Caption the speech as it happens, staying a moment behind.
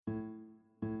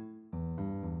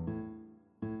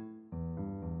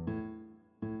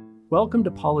Welcome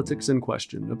to Politics in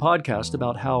Question, a podcast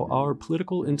about how our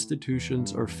political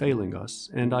institutions are failing us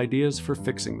and ideas for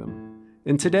fixing them.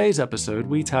 In today's episode,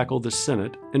 we tackle the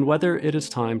Senate and whether it is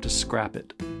time to scrap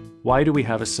it. Why do we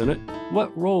have a Senate?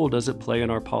 What role does it play in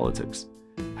our politics?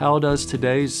 How does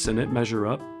today's Senate measure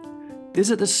up?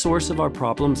 Is it the source of our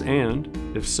problems, and,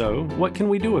 if so, what can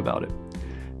we do about it?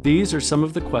 These are some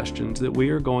of the questions that we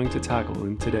are going to tackle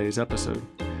in today's episode.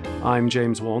 I'm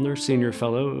James Wallner, Senior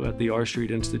Fellow at the R Street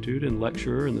Institute and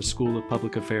lecturer in the School of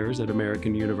Public Affairs at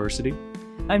American University.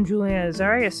 I'm Juliana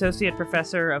Azari, Associate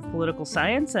Professor of Political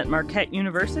Science at Marquette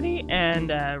University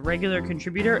and a regular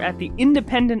contributor at the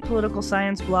independent political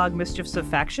science blog Mischiefs of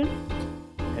Faction.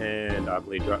 And I'm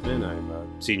Lee Drutman. I'm a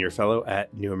Senior Fellow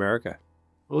at New America.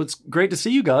 Well, it's great to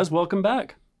see you guys. Welcome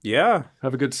back. Yeah.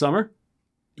 Have a good summer?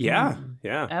 Yeah.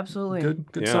 Absolutely.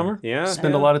 Good summer? Yeah.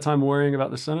 Spend a lot of time worrying about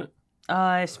the Senate?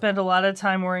 I spent a lot of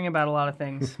time worrying about a lot of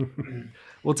things.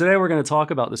 Well, today we're going to talk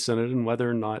about the Senate and whether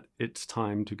or not it's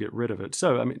time to get rid of it.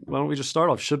 So, why don't we just start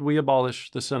off? Should we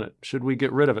abolish the Senate? Should we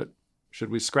get rid of it? Should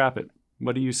we scrap it?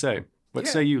 What do you say? What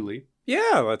say you, Lee?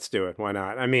 Yeah, let's do it. Why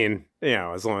not?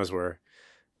 As long as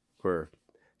we're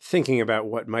thinking about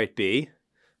what might be.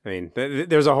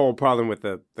 There's a whole problem with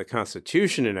the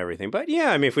Constitution and everything. But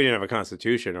yeah, if we didn't have a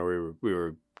Constitution or we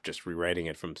were just rewriting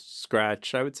it from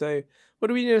scratch, I would say, what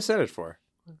do we need a Senate for?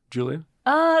 Julia?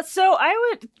 So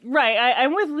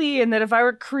I'm with Lee in that if I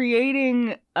were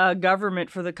creating a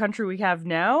government for the country we have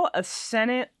now, a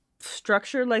Senate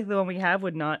structure like the one we have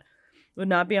would not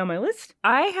be on my list.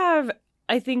 I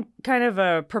think, kind of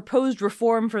a proposed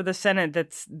reform for the Senate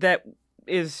that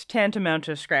is tantamount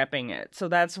to scrapping it. So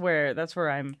that's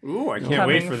where I'm. Ooh, I can't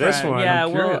wait for this one.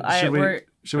 Yeah,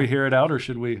 should we hear it out or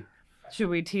should we? Should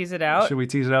we tease it out? Should we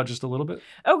tease it out just a little bit?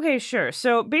 Okay, sure.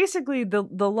 So basically, the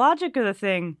logic of the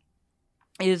thing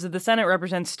is that the Senate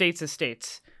represents states as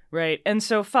states, right? And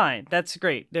so fine, that's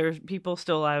great. People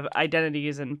still have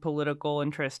identities and political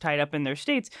interests tied up in their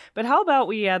states. But how about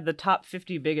we add the top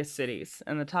 50 biggest cities?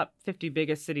 And the top 50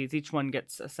 biggest cities, each one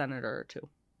gets a senator or two.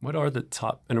 What are the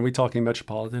top? And are we talking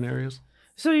metropolitan areas?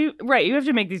 So you have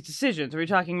to make these decisions. Are we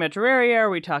talking metro area? Are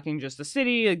we talking just the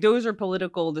city? Like, those are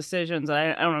political decisions.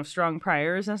 I don't have strong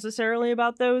priors necessarily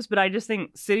about those, but I just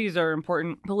think cities are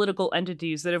important political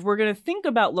entities that if we're going to think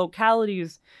about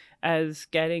localities as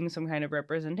getting some kind of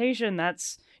representation,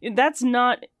 that's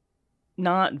not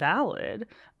valid.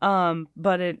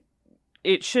 But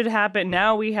it should happen.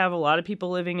 Now we have a lot of people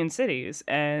living in cities,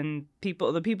 and the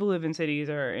people who live in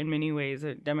cities are in many ways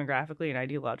demographically and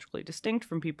ideologically distinct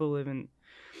from people who live in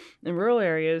rural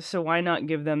areas. So why not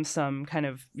give them some kind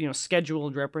of,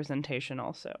 scheduled representation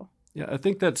also? Yeah, I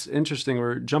think that's interesting.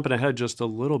 We're jumping ahead just a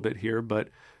little bit here, but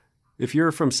if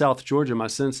you're from South Georgia, my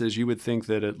sense is you would think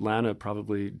that Atlanta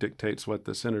probably dictates what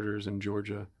the senators in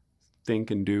Georgia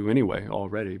think and do anyway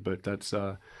already. But that's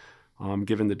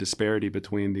given the disparity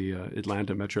between the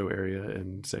Atlanta metro area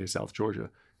and, say, South Georgia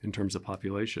in terms of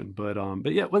population. But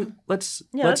let's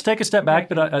take a step back.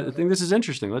 But I think this is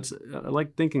interesting. I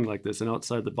like thinking like this and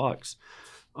outside the box.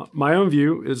 My own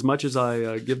view, as much as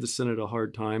I give the Senate a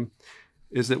hard time,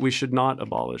 is that we should not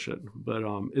abolish it. But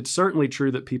it's certainly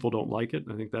true that people don't like it.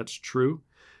 I think that's true.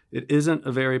 It isn't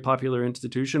a very popular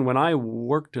institution. When I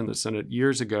worked in the Senate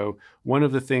years ago, one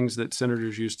of the things that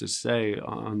senators used to say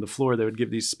on the floor, they would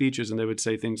give these speeches and they would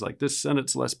say things like, "This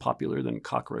Senate's less popular than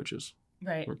cockroaches."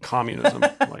 Right. Or communism.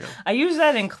 I use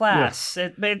that in class. Yeah.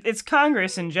 It's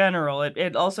Congress in general.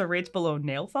 It also rates below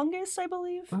nail fungus, I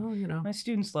believe. Oh, My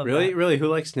students love that. that. Really? Who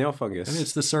likes nail fungus?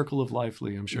 It's the circle of life,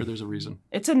 Lee. I'm sure there's a reason.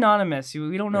 It's anonymous.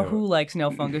 We don't know who likes nail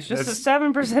fungus. Just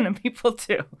 7% of people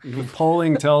do.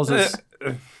 Polling tells us.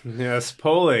 Yes,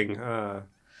 polling.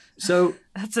 So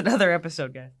that's another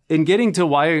episode, guys. In getting to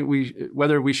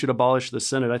whether we should abolish the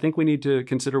Senate, I think we need to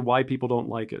consider why people don't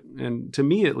like it. And to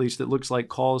me, at least, it looks like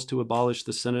calls to abolish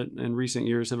the Senate in recent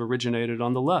years have originated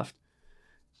on the left.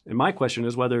 And my question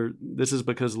is whether this is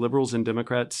because liberals and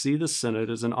Democrats see the Senate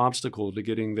as an obstacle to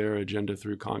getting their agenda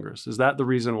through Congress. Is that the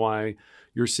reason why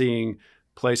you're seeing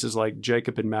places like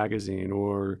Jacobin Magazine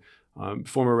or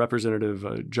former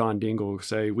Representative John Dingell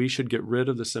say, we should get rid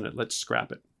of the Senate, let's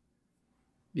scrap it?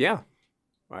 Yeah,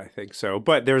 I think so.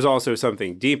 But there's also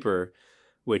something deeper,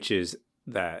 which is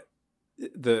that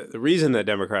the reason that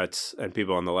Democrats and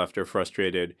people on the left are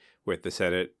frustrated with the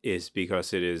Senate is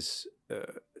because it is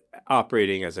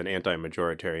operating as an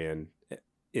anti-majoritarian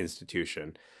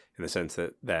institution, in the sense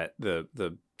that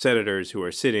the senators who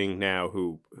are sitting now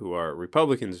who are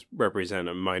Republicans represent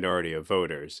a minority of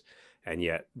voters, and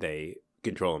yet they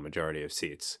control a majority of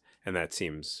seats. And that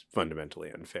seems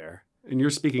fundamentally unfair. And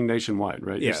you're speaking nationwide,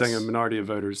 right? Yes. You're saying a minority of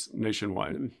voters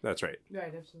nationwide. That's right.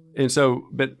 Right, absolutely. And so,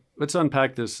 but let's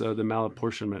unpack this, the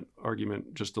malapportionment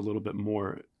argument just a little bit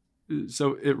more.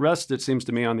 So it rests, it seems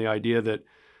to me, on the idea that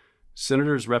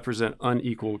senators represent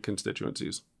unequal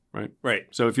constituencies, right? Right.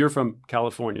 So if you're from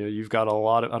California, you've got a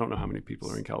lot of, I don't know how many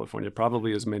people are in California,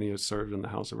 probably as many as served in the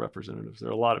House of Representatives. There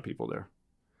are a lot of people there.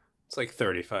 It's like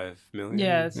 35 million.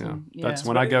 Yeah, That's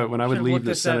when I would Should've leave looked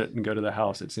the this up. Senate and go to the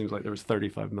House, it seems like there was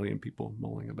 35 million people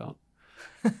mulling about.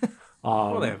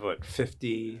 Well, they have what,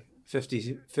 50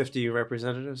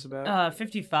 representatives about?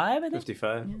 55, I think.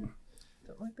 55? Something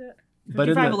like that. But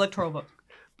in 55 the- electoral votes.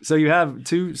 So you have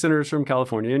 2 senators from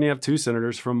California and you have 2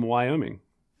 senators from Wyoming,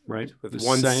 right? With the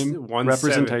one- same one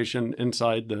representation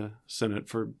inside the Senate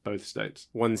for both states.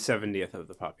 1/70th of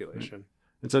the population.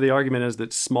 And so the argument is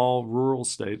that small rural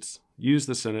states use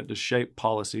the Senate to shape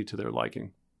policy to their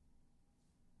liking.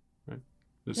 Right?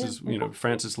 This is,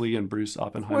 Francis Lee and Bruce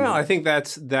Oppenheimer. Well, I think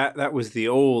that was the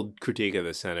old critique of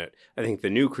the Senate. I think the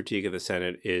new critique of the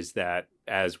Senate is that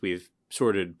as we've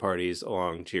sorted parties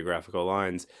along geographical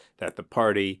lines, that the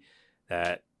party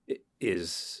that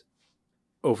is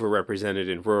overrepresented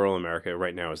in rural America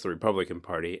right now is the Republican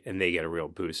Party, and they get a real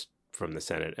boost from the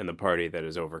Senate. And the party that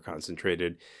is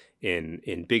overconcentrated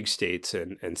in big states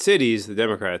and cities, the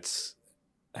Democrats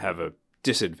have a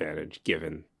disadvantage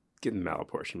given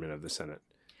malapportionment of the Senate.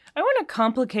 I want to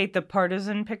complicate the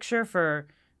partisan picture for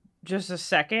just a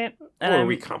second. Are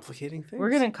we complicating things?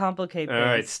 We're going to complicate All things.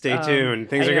 right, stay tuned.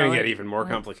 Things I are going know, to get even more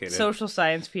complicated. Social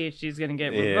science PhD is going to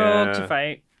get revoked Yeah.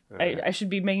 if I should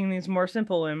be making these more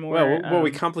simple and more. Well, we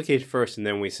complicate first and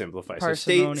then we simplify. So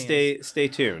stay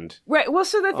tuned. Right. Well,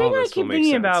 so the thing I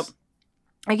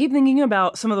keep thinking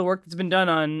about some of the work that's been done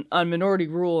on minority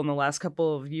rule in the last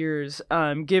couple of years,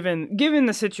 given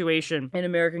the situation in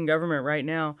American government right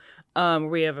now.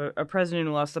 We have a president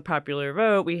who lost the popular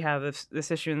vote. We have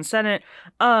this issue in the Senate.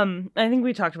 I think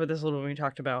we talked about this a little when we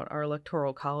talked about our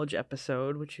Electoral College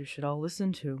episode, which you should all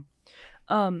listen to.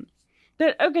 So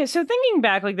thinking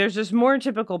back, like there's this more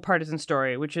typical partisan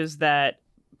story, which is that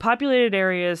populated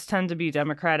areas tend to be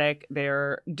Democratic.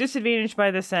 They're disadvantaged by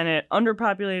the Senate.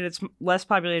 Underpopulated, less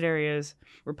populated areas,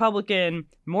 Republican,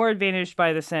 more advantaged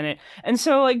by the Senate. And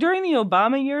so, like, during the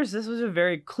Obama years, this was a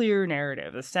very clear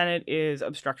narrative. The Senate is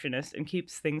obstructionist and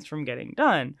keeps things from getting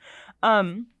done.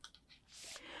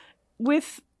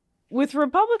 With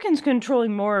Republicans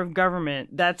controlling more of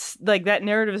government, that's, like, that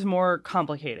narrative is more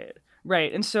complicated.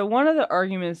 Right. And so one of the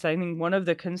arguments, I think one of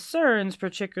the concerns,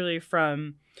 particularly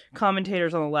from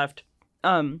commentators on the left,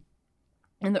 in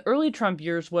the early Trump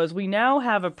years was we now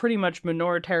have a pretty much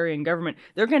minoritarian government.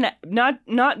 They're going to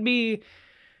not be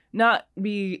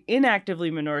inactively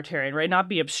minoritarian, right? Not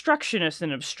be obstructionist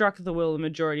and obstruct the will of the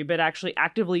majority, but actually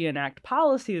actively enact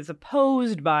policy that's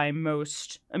opposed by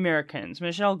most Americans.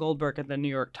 Michelle Goldberg at the New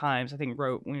York Times, I think,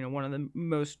 wrote one of the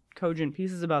most cogent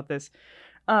pieces about this.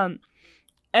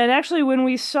 And actually, when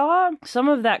we saw some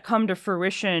of that come to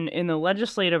fruition in the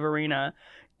legislative arena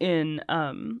in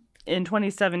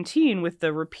 2017 with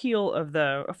the repeal of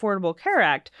the Affordable Care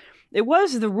Act, it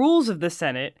was the rules of the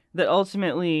Senate that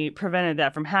ultimately prevented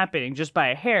that from happening just by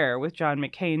a hair with John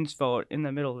McCain's vote in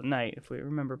the middle of the night, if we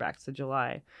remember back to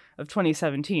July of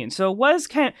 2017. So it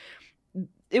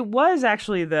was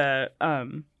actually the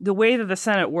way that the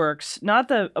Senate works, not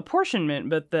the apportionment,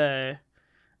 but the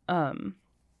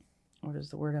what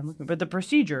is the word I'm looking for? But the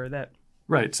procedure that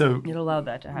right. So it allowed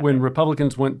that to happen. When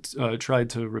Republicans tried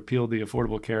to repeal the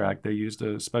Affordable Care Act, they used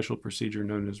a special procedure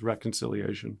known as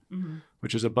reconciliation,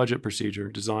 which is a budget procedure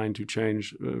designed to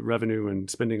change revenue and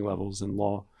spending levels in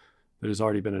law that has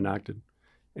already been enacted.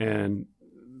 And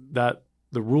that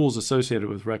the rules associated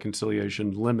with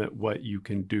reconciliation limit what you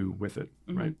can do with it,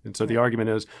 right? And so the argument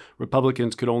is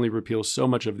Republicans could only repeal so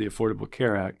much of the Affordable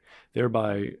Care Act,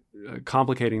 thereby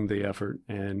complicating the effort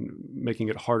and making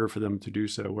it harder for them to do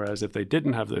so. Whereas if they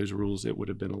didn't have those rules, it would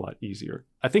have been a lot easier.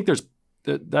 I think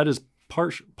that is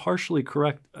partially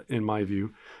correct in my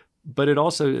view. But it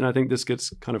also, and I think this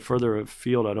gets kind of further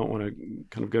afield, I don't want to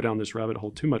kind of go down this rabbit hole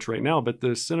too much right now, but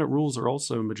the Senate rules are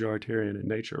also majoritarian in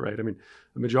nature, right? I mean,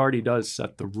 the majority does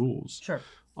set the rules. Sure.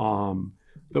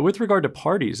 But with regard to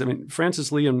parties, I mean,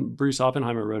 Francis Lee and Bruce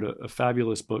Oppenheimer wrote a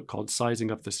fabulous book called Sizing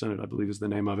Up the Senate, I believe is the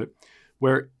name of it,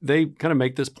 where they kind of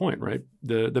make this point, right?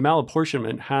 The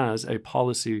malapportionment has a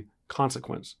policy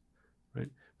consequence, right?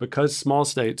 Because small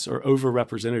states are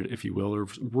overrepresented, if you will, or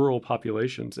rural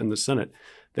populations in the Senate,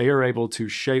 they are able to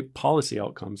shape policy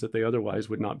outcomes that they otherwise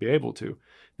would not be able to.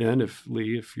 Then, if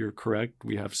you're correct,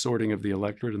 we have sorting of the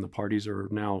electorate and the parties are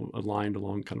now aligned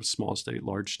along kind of small state,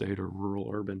 large state, or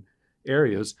rural, urban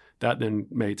areas, that then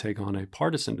may take on a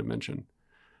partisan dimension.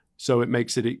 So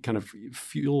it kind of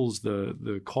fuels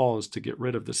the cause to get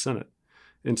rid of the Senate.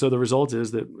 And so the result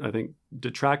is that I think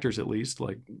detractors, at least,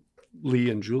 like Lee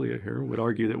and Julia here, would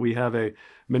argue that we have a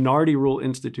minority rule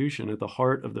institution at the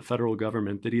heart of the federal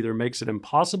government that either makes it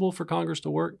impossible for Congress to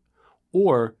work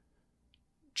or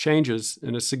changes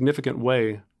in a significant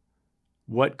way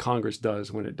what Congress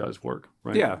does when it does work.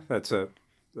 Right? Yeah, that's a...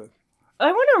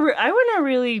 I want to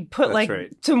really put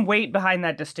some weight behind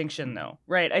that distinction, though,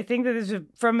 right? I think that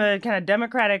from a kind of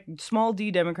democratic, small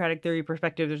d democratic theory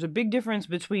perspective, there's a big difference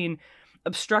between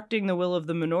obstructing the will of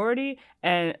the minority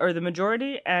or the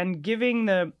majority and giving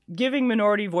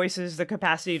minority voices the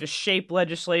capacity to shape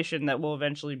legislation that will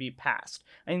eventually be passed.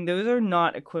 I mean, those are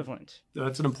not equivalent.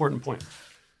 That's an important point.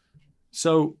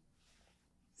 So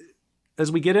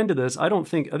as we get into this, I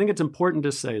think it's important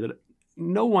to say that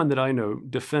no one that I know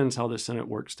defends how the Senate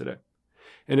works today.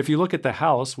 And if you look at the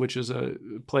House, which is a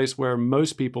place where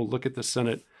most people look at the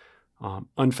Senate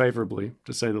unfavorably,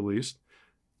 to say the least,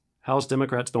 House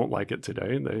Democrats don't like it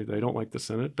today. They don't like the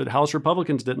Senate. But House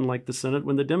Republicans didn't like the Senate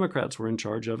when the Democrats were in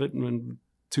charge of it in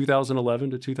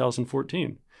 2011 to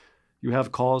 2014. You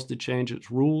have calls to change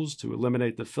its rules, to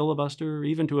eliminate the filibuster,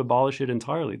 even to abolish it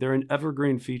entirely. They're an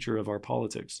evergreen feature of our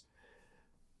politics.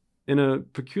 In a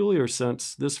peculiar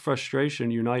sense, this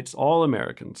frustration unites all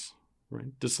Americans.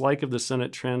 Right? Dislike of the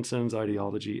Senate transcends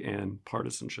ideology and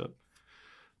partisanship.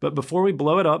 But before we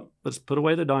blow it up, let's put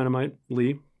away the dynamite.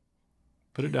 Lee,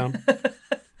 put it down.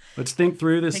 Let's think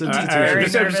through this institution. I'm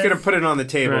just going to put it on the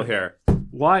table here.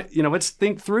 Why? Let's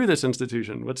think through this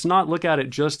institution. Let's not look at it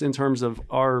just in terms of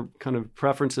our kind of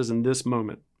preferences in this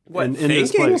moment. In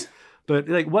this place.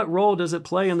 But what role does it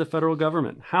play in the federal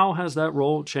government? How has that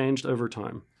role changed over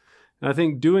time? And I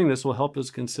think doing this will help us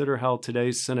consider how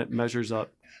today's Senate measures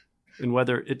up and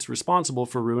whether it's responsible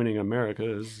for ruining America,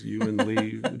 as you and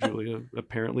Lee, Julia,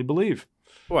 apparently believe.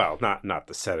 Well, not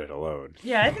the Senate alone.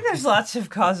 Yeah, I think there's lots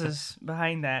of causes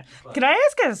behind that. Can I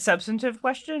ask a substantive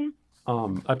question?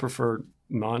 I prefer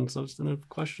non-substantive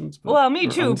questions. Well, me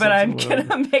too, but I'm going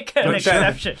to make an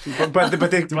exception. But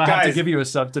do I have to give you a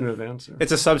substantive answer?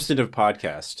 It's a substantive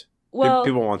podcast. Well,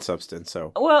 people want substance,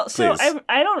 so please. So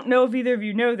I don't know if either of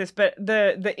you know this, but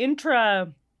the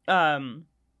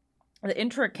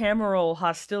intracameral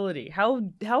hostility,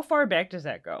 how far back does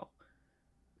that go?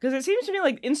 Because it seems to me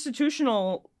like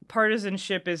institutional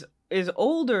partisanship is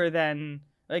older than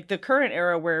like the current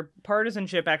era where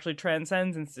partisanship actually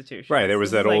transcends institutions. Right, there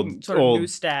was that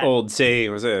old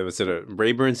saying. Was it a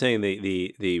Rayburn saying?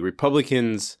 The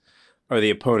Republicans are the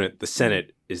opponent, the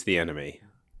Senate is the enemy.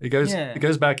 It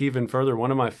goes back even further. One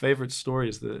of my favorite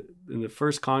stories that in the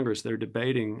first Congress, they're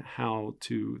debating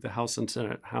the House and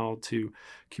Senate, how to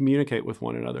communicate with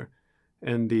one another.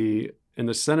 And the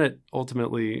Senate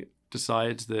ultimately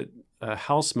decides that a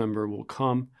House member will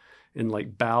come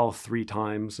and bow 3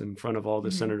 times in front of all the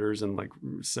senators and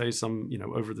say some,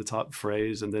 over the top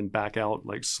phrase and then back out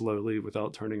slowly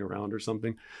without turning around or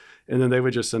something. And then they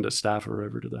would just send a staffer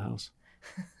over to the House.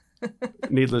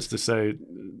 Needless to say,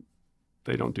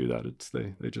 they don't do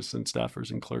that. They just send staffers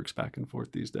and clerks back and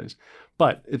forth these days.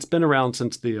 But it's been around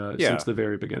since the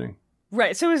very beginning.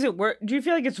 Right. So is it do you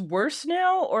feel like it's worse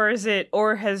now,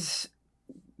 or has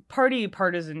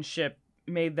partisanship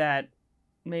made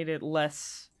it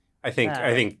less? I think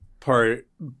partisan.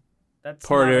 Let's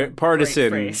call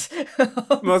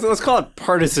it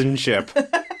partisanship.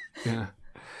 Yeah.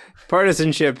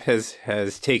 Partisanship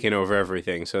has taken over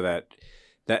everything, so that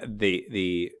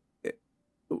the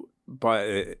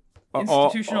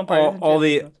institutional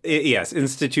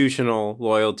institutional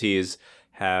loyalties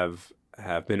have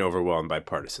been overwhelmed by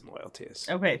partisan loyalties.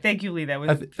 Okay, thank you, Lee. That was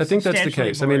I think that's the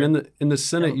case. I mean, in the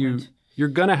Senate, you're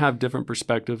going to have different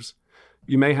perspectives.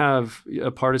 You may have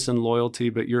a partisan loyalty,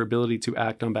 but your ability to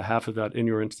act on behalf of that in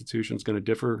your institution is going to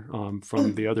differ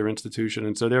from the other institution,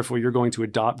 and so therefore you're going to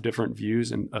adopt different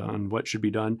views on what should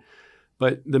be done.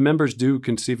 But the members do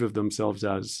conceive of themselves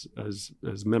as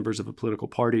members of a political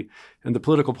party. And the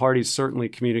political parties certainly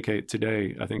communicate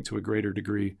today, I think, to a greater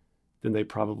degree than they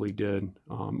probably did,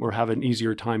 or have an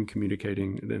easier time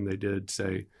communicating than they did,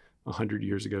 say, 100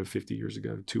 years ago, 50 years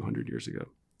ago, 200 years ago.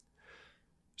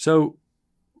 So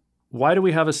why do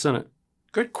we have a Senate?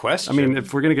 Good question. I mean,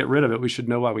 if we're going to get rid of it, we should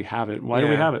know why we have it. Why do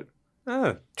we have it?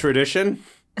 Tradition.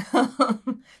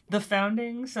 The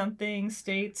founding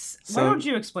states. Why don't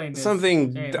you explain this?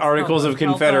 Articles of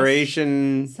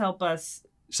Confederation. Help us.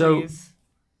 So please.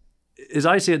 as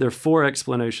I see it, there are four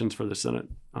explanations for the Senate.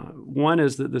 One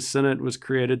is that the Senate was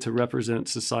created to represent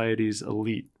society's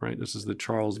elite, right? This is the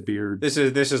Charles Beard. This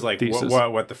is like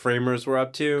what the framers were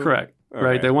up to? Correct. Okay.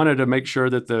 Right. They wanted to make sure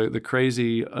that the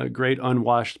crazy, great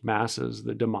unwashed masses,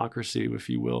 the democracy, if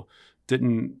you will,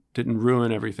 didn't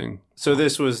ruin everything. So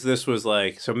this was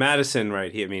like, so Madison,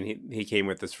 right? He came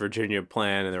with this Virginia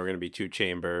plan, and there were going to be two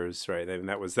chambers, right? And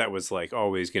that was like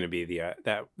always going to be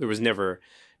that there was never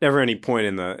any point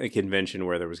in the convention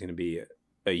where there was going to be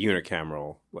a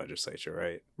unicameral legislature,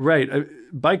 right? Right.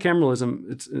 Bicameralism.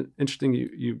 It's interesting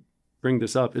you bring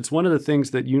this up. It's one of the things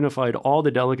that unified all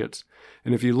the delegates.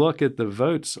 And if you look at the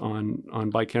votes on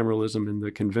bicameralism in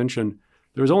the convention,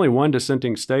 there was only one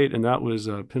dissenting state, and that was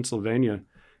Pennsylvania.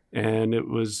 And it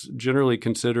was generally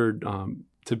considered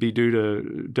to be due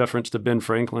to deference to Ben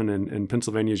Franklin and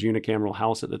Pennsylvania's unicameral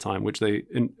House at the time, which they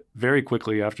very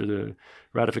quickly after the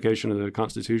ratification of the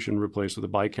Constitution replaced with a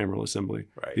bicameral assembly.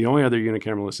 Right. The only other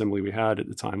unicameral assembly we had at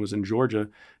the time was in Georgia,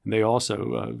 and they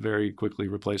also very quickly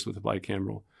replaced with a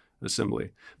bicameral assembly.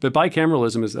 But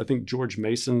bicameralism is, I think George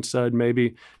Mason said,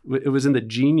 maybe it was in the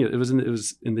genius.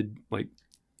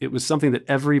 It was something that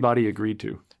everybody agreed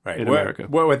to in America.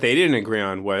 What they didn't agree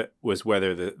on was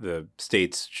whether the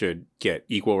states should get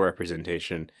equal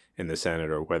representation in the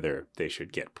Senate or whether they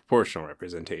should get proportional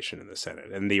representation in the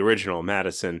Senate. And the original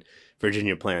Madison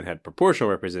Virginia plan had proportional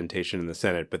representation in the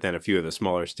Senate, but then a few of the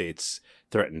smaller states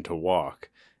threatened to walk.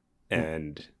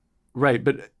 And right,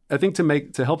 but I think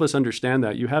to help us understand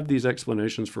that, you have these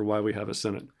explanations for why we have a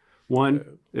Senate.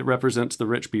 One, it represents the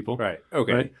rich people. Right.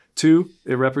 Okay. Right? Two,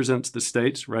 it represents the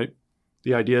states, right?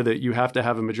 The idea that you have to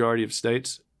have a majority of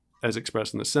states as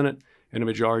expressed in the Senate and a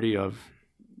majority of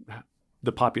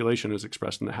the population as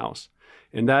expressed in the House.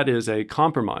 And that is a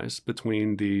compromise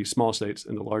between the small states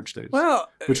and the large states,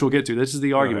 which we'll get to. This is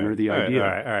the argument or the idea. All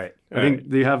right. I think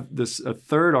they have a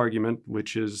third argument,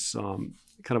 which is kind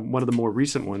of one of the more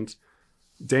recent ones.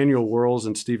 Daniel Wuerls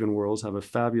and Stephen Wuerls have a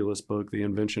fabulous book, The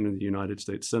Invention of the United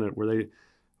States Senate, where they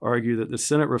argue that the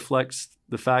Senate reflects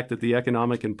the fact that the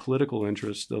economic and political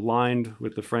interests aligned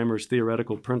with the framers'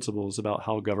 theoretical principles about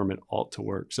how government ought to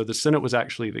work. So the Senate was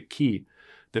actually the key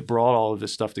that brought all of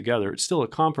this stuff together. It's still a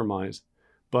compromise,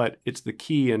 but it's the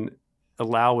key in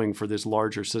allowing for this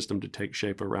larger system to take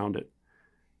shape around it.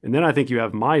 And then I think you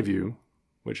have my view,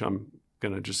 which I'm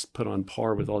going to just put on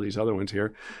par with all these other ones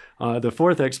here. The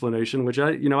fourth explanation, which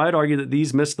I'd argue that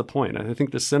these miss the point. I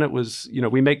think the Senate was,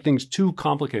 we make things too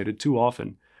complicated too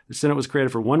often. The Senate was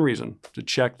created for one reason, to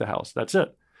check the House. That's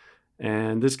it.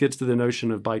 And this gets to the notion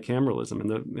of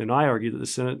bicameralism. And I argue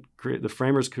that the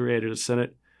framers created a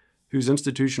Senate whose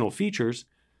institutional features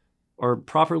are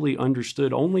properly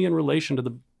understood only in relation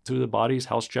to the body's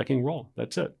House checking role.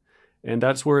 That's it. And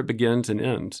that's where it begins and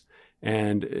ends.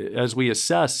 And as we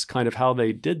assess kind of how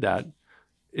they did that,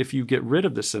 if you get rid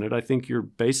of the Senate, I think you're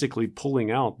basically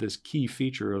pulling out this key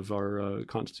feature of our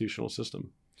constitutional system.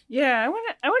 Yeah, I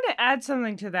want to add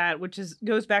something to that, which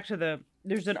goes back to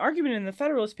there's an argument in the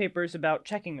Federalist Papers about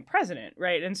checking the president,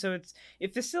 right? And so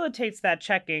it facilitates that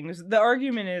checking. The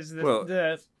argument is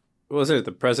wasn't it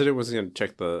the president was going to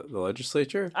check the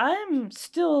legislature? I'm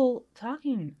still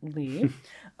talking, Lee.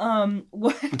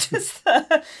 What does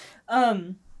the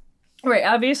right,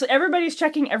 obviously everybody's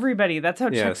checking everybody. That's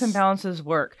how checks and balances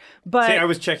work. But see, I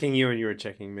was checking you and you were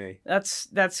checking me.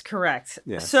 That's correct.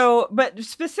 Yes. So, but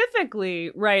specifically,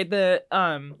 right, the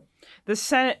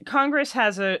Senate, Congress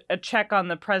has a check on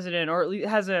the president, or at least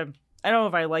has I don't know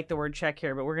if I like the word check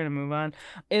here, but we're going to move on,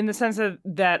 in the sense of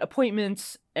that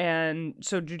appointments, and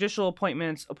so judicial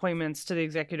appointments to the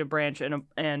executive branch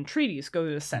and treaties go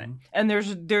to the Senate. Mm-hmm.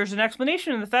 And there's an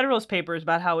explanation in the Federalist Papers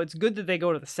about how it's good that they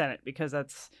go to the Senate because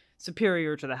that's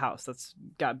superior to the House. That's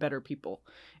got better people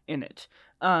in it.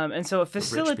 And so it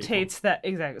facilitates that.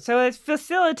 Exactly. So it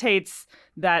facilitates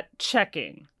that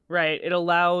checking, right?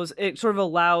 It sort of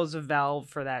allows a valve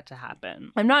for that to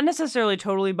happen. I'm not necessarily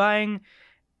totally buying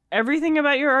everything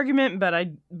about your argument,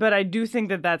 but I do think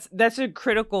that that's a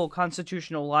critical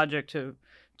constitutional logic to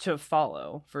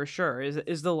follow, for sure.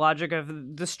 Is the logic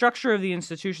of the structure of the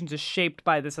institutions is shaped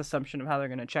by this assumption of how they're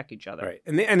going to check each other. Right.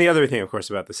 And the other thing, of course,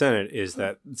 about the Senate is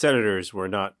that senators were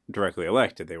not directly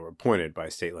elected. They were appointed by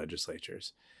state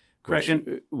legislatures,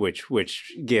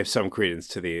 which gave some credence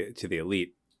to the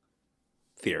elite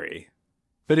theory.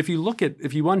 But if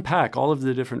you unpack all of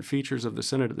the different features of the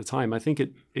Senate at the time, I think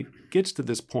it gets to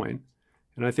this point.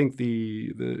 And I think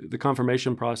the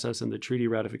confirmation process and the treaty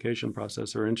ratification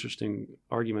process are interesting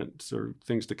arguments or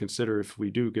things to consider if we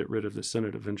do get rid of the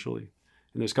Senate eventually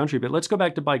in this country. But let's go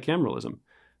back to bicameralism.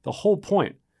 The whole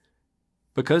point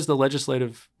because the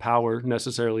legislative power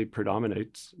necessarily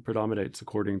predominates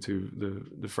according to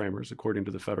the framers, according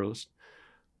to the Federalists.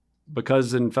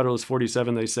 Because in Federalist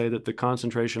 47, they say that the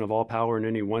concentration of all power in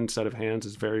any one set of hands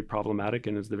is very problematic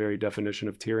and is the very definition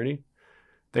of tyranny.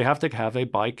 They have to have a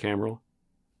bicameral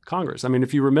Congress. I mean,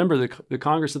 if you remember, the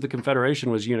Congress of the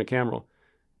Confederation was unicameral,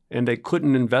 and they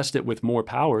couldn't invest it with more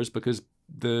powers because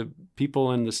the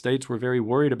people in the states were very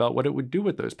worried about what it would do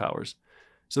with those powers.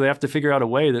 So they have to figure out a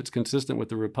way that's consistent with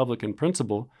the Republican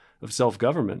principle of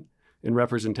self-government and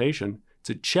representation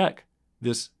to check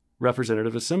this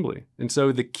representative assembly. And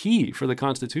so the key for the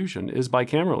Constitution is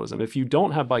bicameralism. If you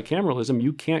don't have bicameralism,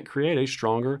 you can't create a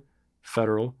stronger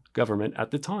federal government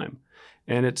at the time.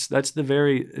 And it's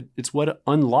what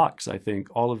unlocks, I think,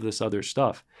 all of this other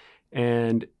stuff.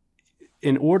 And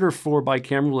in order for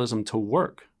bicameralism to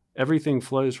work, everything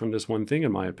flows from this one thing,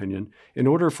 in my opinion. In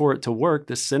order for it to work,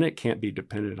 the Senate can't be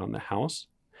dependent on the House.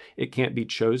 It can't be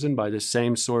chosen by the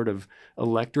same sort of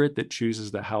electorate that chooses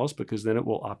the House, because then it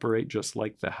will operate just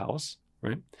like the House,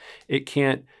 right? It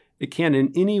can't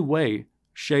in any way,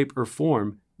 shape, or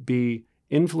form be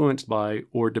influenced by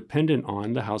or dependent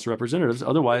on the House of Representatives.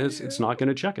 Otherwise, it's not going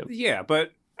to check it. Yeah,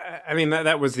 but I mean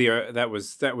that was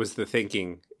the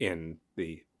thinking in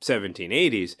the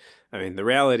 1780s. I mean, the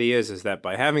reality is that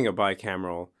by having a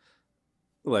bicameral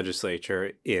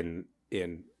legislature in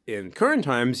current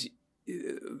times,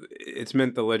 it's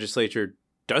meant the legislature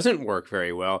doesn't work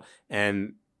very well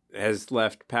and has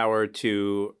left power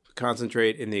to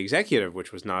concentrate in the executive,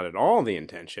 which was not at all the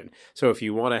intention. So if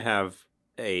you want to have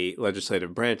a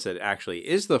legislative branch that actually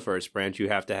is the first branch, you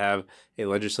have to have a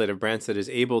legislative branch that is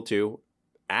able to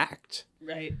act.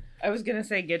 Right. I was gonna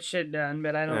say get shit done,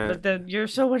 but I don't. But you're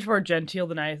so much more genteel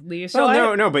than I, Lee. So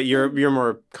no, but you're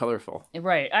more colorful.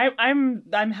 Right.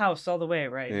 I'm House all the way.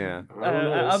 Right. Yeah.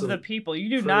 Of the people,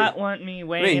 you do not want me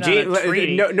weighing in on a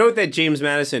treaty. Note that James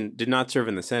Madison did not serve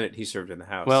in the Senate; he served in the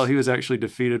House. Well, he was actually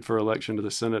defeated for election to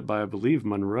the Senate by, I believe,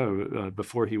 Monroe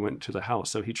before he went to the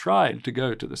House. So he tried to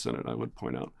go to the Senate, I would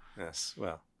point out. Yes.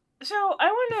 Well. So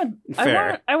I want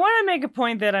to make a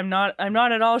point that I'm not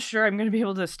at all sure I'm going to be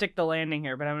able to stick the landing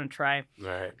here, but I'm going to try. All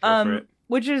right, go for it.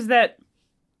 Which is that,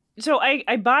 so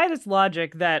I buy this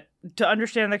logic that to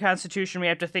understand the Constitution we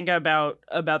have to think about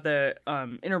the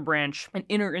interbranch and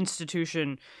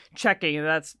interinstitution checking, and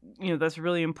that's a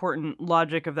really important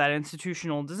logic of that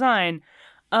institutional design.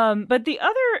 But the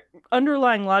other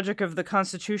underlying logic of the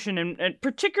Constitution, and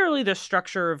particularly the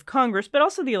structure of Congress, but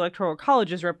also the Electoral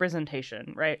College, is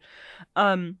representation, right?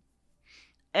 And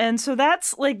so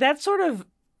there's sort of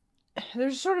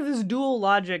this dual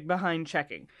logic behind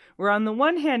checking, where on the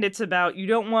one hand it's about you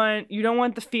don't want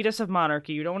the fetus of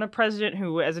monarchy, you don't want a president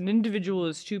who as an individual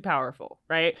is too powerful,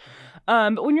 right?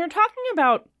 But when you're talking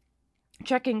about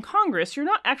checking Congress, you're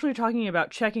not actually talking about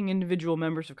checking individual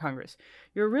members of Congress.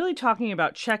 You're really talking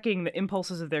about checking the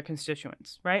impulses of their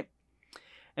constituents, right?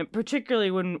 And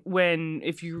particularly when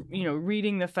if you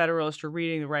reading the Federalist or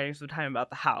reading the writings of the time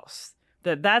about the House,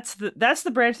 that's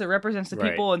the branch that represents the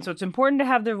people, right. And so it's important to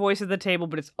have their voice at the table,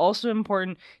 but it's also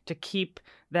important to keep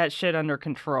that shit under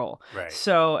control. Right.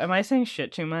 So, am I saying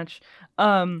shit too much? I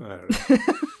don't know.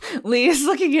 Lee is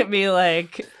looking at me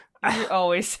like, you're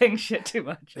always saying shit too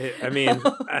much. I mean,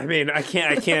 I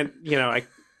can't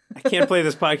play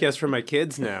this podcast for my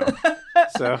kids now.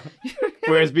 So,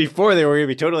 whereas before they were going to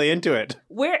be totally into it.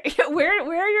 Where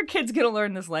are your kids going to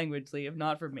learn this language, Lee, if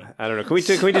not from me? I don't know. Can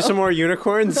we do some more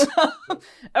unicorns?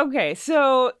 Okay,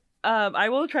 so I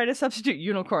will try to substitute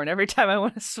unicorn every time I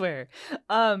want to swear.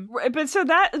 So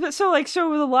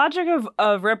the logic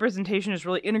of representation is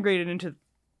really integrated into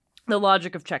the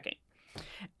logic of checking.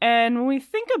 And when we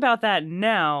think about that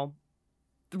now,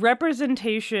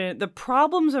 the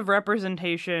problems of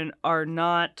representation are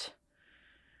not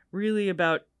really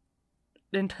about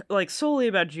solely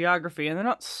about geography, and they're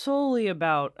not solely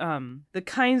about the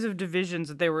kinds of divisions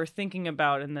that they were thinking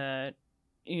about in the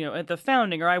at the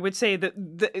founding. Or I would say that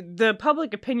the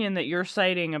public opinion that you're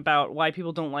citing about why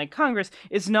people don't like Congress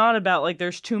is not about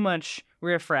there's too much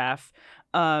riffraff.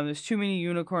 There's too many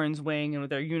unicorns weighing in with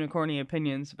their unicorny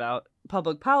opinions about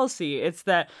public policy. It's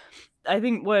that I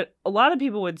think what a lot of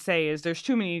people would say is there's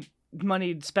too many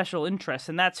moneyed special interests,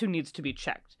 and that's who needs to be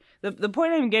checked. The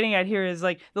point I'm getting at here is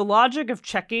the logic of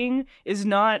checking is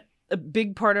not a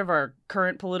big part of our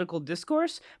current political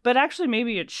discourse, but actually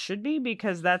maybe it should be,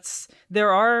 because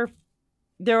there are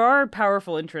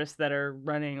powerful interests that are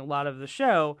running a lot of the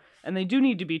show, and they do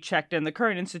need to be checked, and the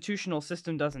current institutional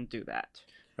system doesn't do that.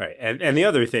 Right, and the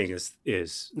other thing is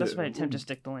that's my attempt to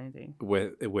stick the landing.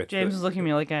 With James is looking at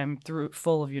me like I'm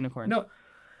full of unicorns. No,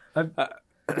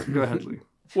 go ahead, Lee.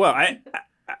 Well,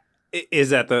 is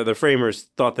that the framers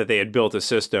thought that they had built a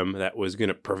system that was going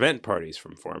to prevent parties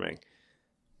from forming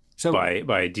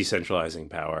by decentralizing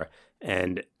power.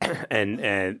 And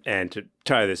to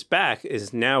tie this back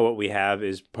is now what we have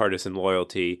is partisan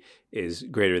loyalty is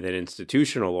greater than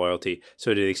institutional loyalty.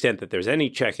 So to the extent that there's any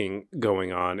checking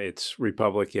going on, it's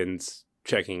Republicans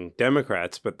checking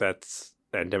Democrats,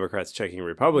 and Democrats checking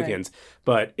Republicans. Right.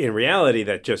 But in reality,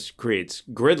 that just creates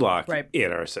gridlock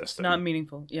in our system. Not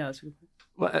meaningful. Yeah, that's a good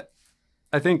point. Well,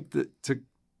 I think that to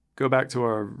go back to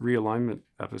our realignment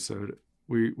episode,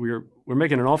 we're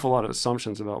making an awful lot of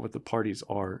assumptions about what the parties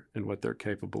are and what they're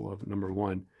capable of, number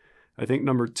one. I think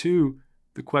number two,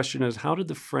 the question is, how did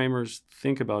the framers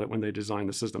think about it when they designed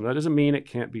the system? That doesn't mean it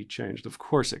can't be changed. Of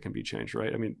course it can be changed,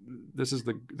 right? I mean, this is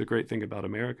the great thing about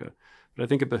America. But I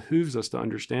think it behooves us to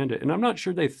understand it. And I'm not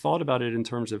sure they thought about it in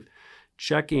terms of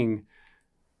checking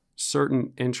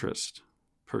certain interest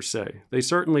per se. They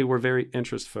certainly were very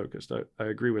interest focused. I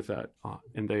agree with that.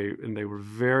 And they were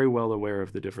very well aware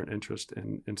of the different interests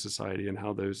in society and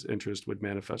how those interests would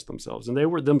manifest themselves. And they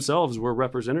were themselves were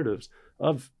representatives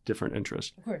of different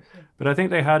interests. Of course. Yeah. But I think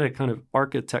they had a kind of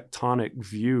architectonic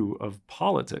view of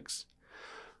politics.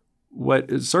 What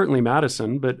is certainly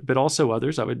Madison, but also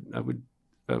others. I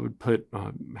would put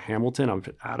Hamilton, I would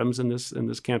put Adams in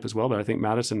this camp as well, but I think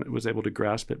Madison was able to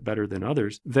grasp it better than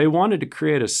others. They wanted to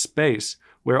create a space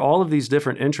where all of these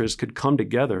different interests could come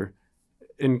together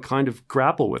and kind of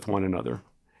grapple with one another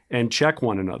and check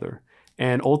one another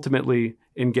and ultimately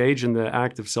engage in the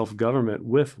act of self-government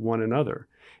with one another.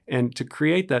 And to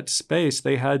create that space,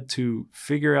 they had to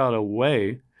figure out a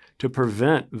way to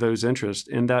prevent those interests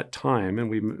in that time, and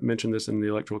we mentioned this in the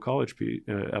Electoral College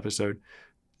episode,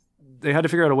 they had to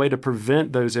figure out a way to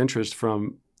prevent those interests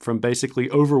from basically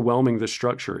overwhelming the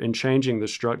structure and changing the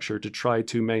structure to try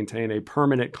to maintain a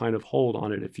permanent kind of hold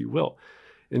on it, if you will.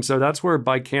 And so that's where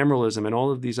bicameralism and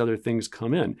all of these other things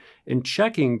come in. And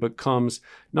checking becomes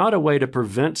not a way to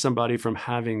prevent somebody from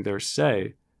having their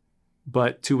say,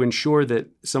 but to ensure that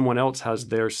someone else has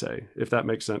their say, if that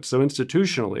makes sense. So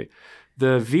institutionally,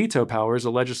 the veto power is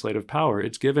a legislative power.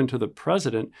 It's given to the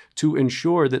president to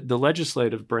ensure that the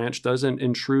legislative branch doesn't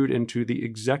intrude into the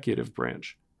executive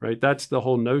branch, right? That's the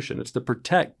whole notion. It's to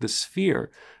protect the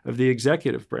sphere of the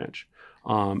executive branch.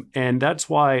 And that's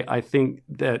why I think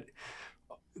that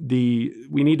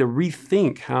we need to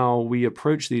rethink how we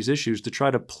approach these issues to try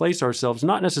to place ourselves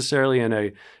not necessarily in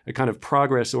a kind of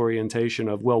progress orientation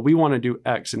of, well, we want to do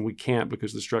X and we can't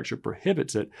because the structure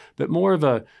prohibits it, but more of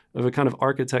a kind of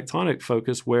architectonic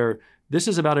focus where this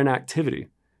is about an activity.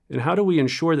 And how do we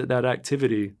ensure that that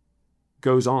activity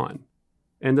goes on?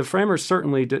 And the framers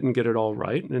certainly didn't get it all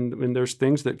right. And there's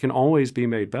things that can always be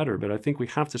made better. But I think we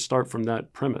have to start from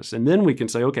that premise. And then we can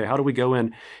say, okay, how do we go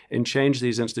in and change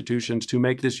these institutions to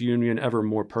make this union ever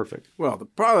more perfect? Well, the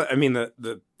problem, I mean,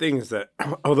 the thing is that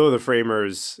although the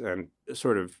framers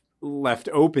sort of left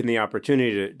open the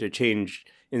opportunity to change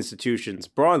institutions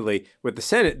broadly, with the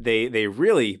Senate, they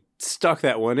really stuck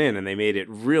that one in and they made it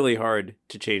really hard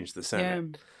to change the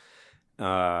Senate. Yeah.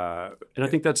 And I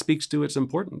think that speaks to its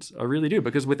importance. I really do,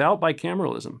 because without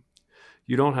bicameralism,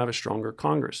 you don't have a stronger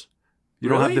Congress. You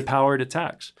don't have the power to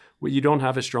tax. You don't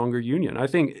have a stronger union. I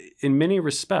think in many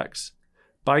respects,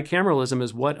 bicameralism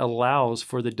is what allows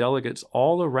for the delegates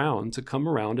all around to come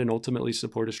around and ultimately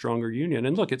support a stronger union.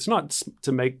 And look, it's not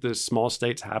to make the small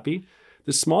states happy.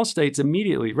 The small states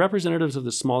immediately, representatives of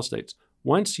the small states,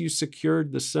 once you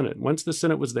secured the Senate, once the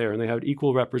Senate was there and they had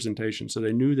equal representation, so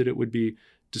they knew that it would be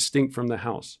distinct from the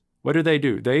House, what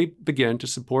do? They began to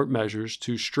support measures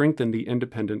to strengthen the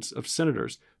independence of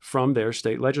senators from their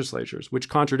state legislatures, which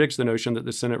contradicts the notion that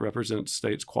the Senate represents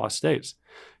states qua states.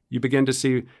 You begin to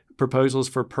see proposals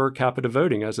for per capita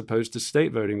voting as opposed to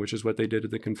state voting, which is what they did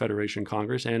at the Confederation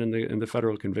Congress and in the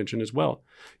Federal Convention as well.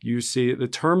 You see the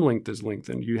term length is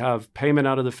lengthened. You have payment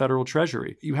out of the federal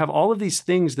treasury. You have all of these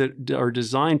things that are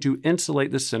designed to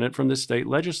insulate the Senate from the state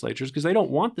legislatures because they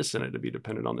don't want the Senate to be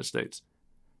dependent on the states.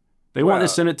 They want the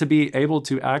Senate to be able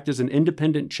to act as an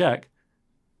independent check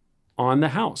on the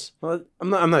House. Well, I'm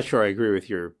not sure I agree with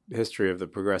your history of the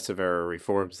progressive era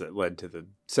reforms that led to the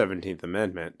 17th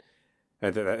Amendment.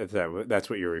 That's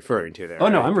what you're referring to there. Oh,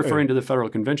 no, right? I'm referring to the Federal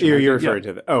Convention. You're referring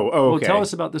to the... Oh, okay. Well, tell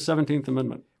us about the 17th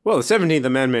Amendment. Well, the 17th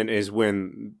Amendment is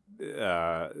when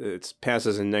it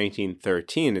passes in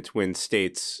 1913. It's when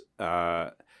states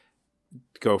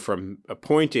go from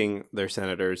appointing their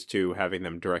senators to having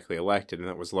them directly elected. And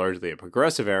that was largely a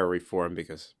progressive era reform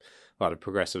because a lot of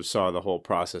progressives saw the whole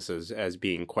process as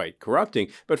being quite corrupting.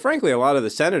 But frankly, a lot of the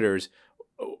senators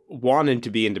wanted to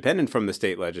be independent from the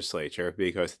state legislature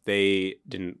because they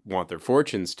didn't want their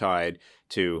fortunes tied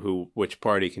to which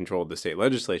party controlled the state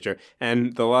legislature.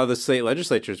 And a lot of the state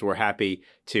legislatures were happy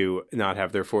to not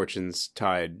have their fortunes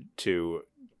tied to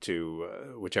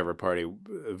whichever party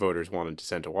voters wanted to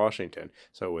send to Washington.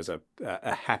 So it was a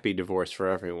happy divorce for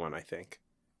everyone, I think.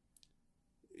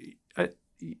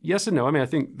 Yes and no. I mean, I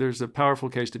think there's a powerful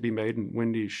case to be made, and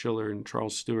Wendy Schiller and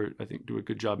Charles Stewart, I think, do a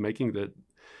good job making that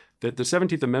the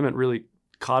 17th Amendment really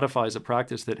codifies a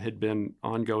practice that had been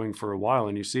ongoing for a while.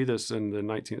 And you see this in the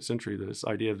 19th century, this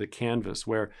idea of the canvass,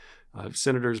 where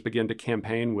senators begin to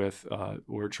campaign with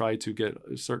or try to get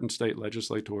certain state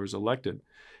legislators elected.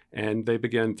 And they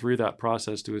begin through that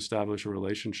process to establish a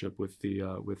relationship with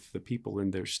the people in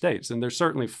their states. And they're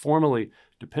certainly formally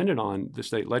dependent on the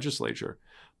state legislature.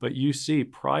 But you see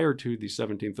prior to the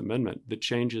 17th Amendment, the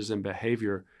changes in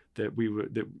behavior that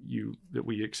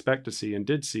we expect to see and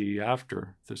did see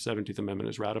after the 17th Amendment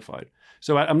is ratified.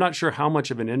 So I'm not sure how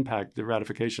much of an impact the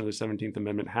ratification of the 17th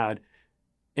Amendment had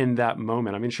in that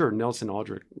moment. I mean, sure, Nelson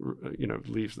Aldrich,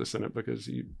 leaves the Senate because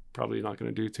he's probably not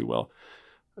going to do too well,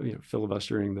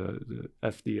 filibustering the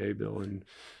FDA bill and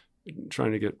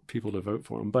trying to get people to vote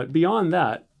for him. But beyond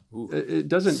that, it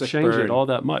doesn't change it all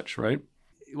that much, right?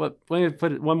 Let me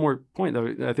put it one more point,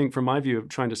 though. I think from my view of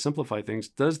trying to simplify things,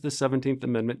 does the 17th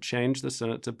Amendment change the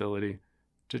Senate's ability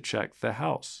to check the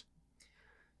House?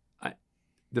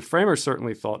 The framers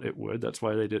certainly thought it would. That's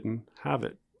why they didn't have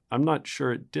it. I'm not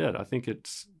sure it did. I think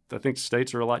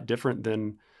states are a lot different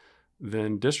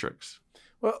than districts.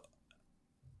 Well,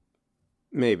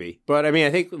 maybe, but I mean, I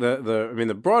think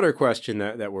the broader question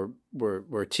that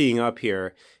we're teeing up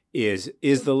here is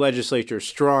the legislature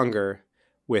stronger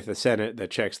with a Senate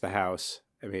that checks the House?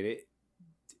 I mean,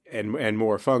 and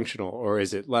more functional, or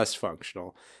is it less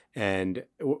functional? And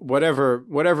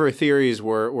whatever theories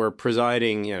were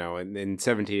presiding, in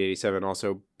 1787,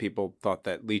 also people thought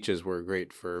that leeches were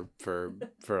great for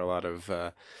a lot of,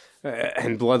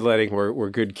 and bloodletting were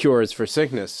good cures for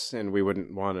sickness, and we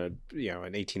wouldn't want an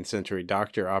 18th century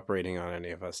doctor operating on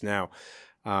any of us now.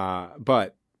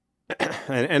 But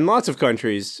and lots of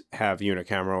countries have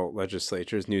unicameral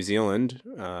legislatures. New Zealand,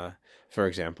 for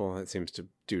example, it seems to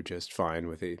do just fine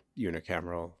with a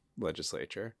unicameral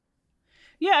legislature.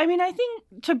 Yeah, I mean, I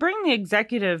think to bring the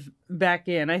executive back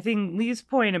in, I think Lee's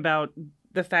point about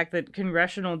the fact that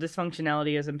congressional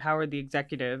dysfunctionality has empowered the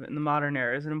executive in the modern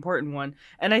era is an important one.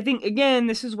 And I think, again,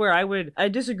 this is where I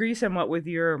disagree somewhat with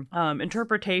your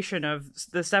interpretation of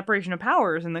the separation of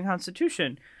powers in the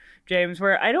Constitution, James,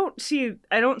 where I don't see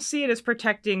it as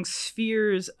protecting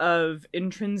spheres of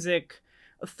intrinsic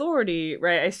authority,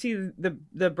 right? I see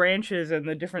the branches and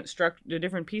the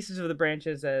different pieces of the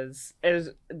branches as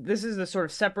this is the sort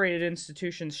of separated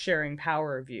institutions sharing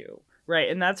power view,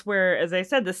 right? And that's where, as I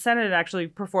said, the Senate actually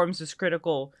performs this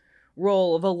critical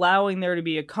role of allowing there to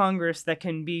be a Congress that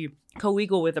can be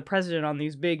co-equal with the president on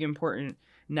these big, important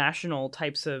national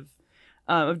types of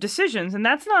decisions. And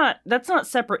that's not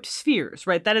separate spheres,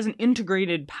 right? That is an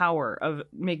integrated power of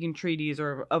making treaties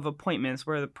or of appointments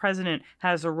where the president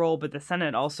has a role, but the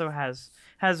Senate also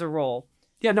has a role.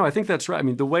 Yeah, no, I think that's right. I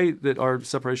mean, the way that our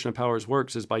separation of powers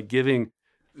works is by giving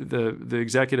the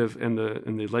executive and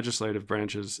the legislative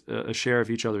branches a share of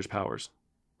each other's powers,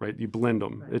 right? You blend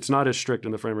them. Right. It's not as strict,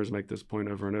 and the framers make this point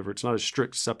over and over. It's not a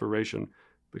strict separation,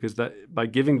 because that by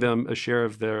giving them a share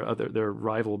of their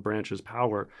rival branch's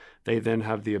power, they then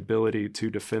have the ability to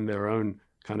defend their own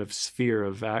kind of sphere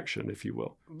of action, if you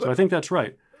will. So I think that's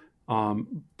right.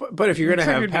 But if you're going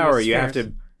to have power, you have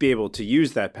to be able to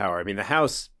use that power. I mean, the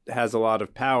House has a lot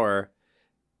of power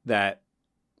that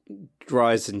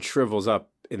dries and shrivels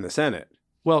up in the Senate.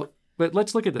 Well, but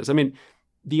let's look at this. I mean,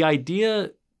 the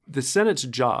Senate's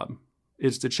job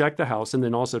is to check the House and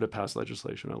then also to pass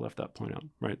legislation. I left that point out,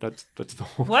 right? That's the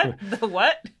whole What? The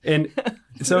what? And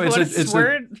so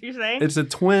it's a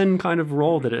twin kind of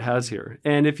role that it has here.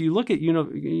 And if you look at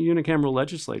unicameral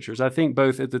legislatures, I think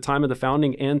both at the time of the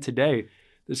founding and today,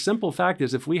 the simple fact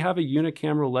is if we have a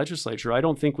unicameral legislature, I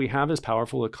don't think we have as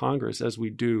powerful a Congress as we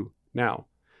do now.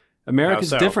 America's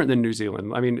different than New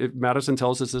Zealand. I mean, Madison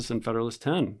tells us this in Federalist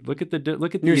 10. Look at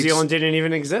New Zealand didn't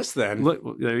even exist then. Look,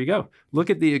 there you go.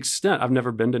 Look at the extent. I've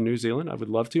never been to New Zealand. I would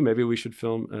love to. Maybe we should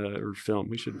film.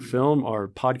 We should film or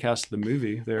podcast the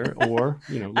movie there, or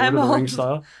Lord of the Rings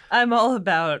style. I'm all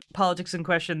about Politics in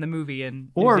Question, the movie in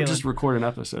New Zealand. Or just record an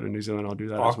episode in New Zealand. I'll do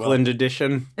that Auckland as well.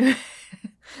 edition.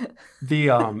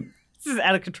 This is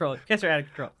out of control. You guys are out of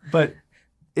control. But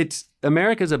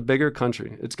America's a bigger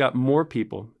country. It's got more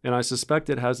people, and I suspect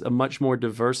it has a much more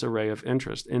diverse array of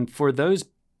interest. And for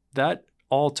that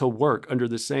all to work under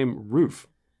the same roof,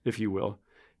 if you will,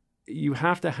 you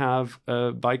have to have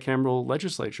a bicameral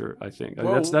legislature, I think.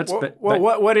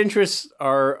 What interests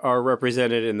are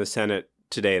represented in the Senate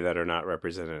today that are not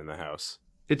represented in the House?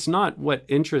 It's not what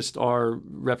interests are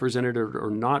represented or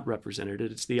not represented.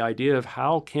 It's the idea of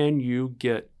how can you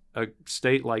get a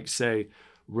state like, say,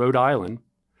 Rhode Island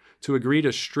to agree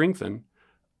to strengthen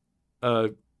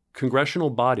a congressional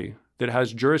body that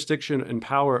has jurisdiction and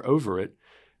power over it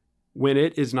when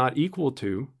it is not equal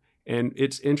to, and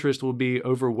its interest will be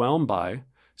overwhelmed by,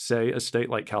 say, a state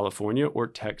like California or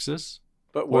Texas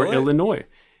or Illinois.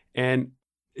 And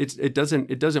it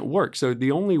doesn't work. So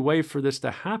the only way for this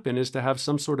to happen is to have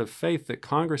some sort of faith that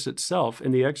Congress itself,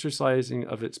 in the exercising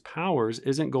of its powers,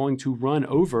 isn't going to run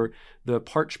over the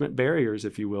parchment barriers,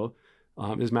 if you will,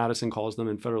 as Madison calls them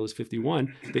in Federalist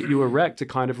 51, that you erect to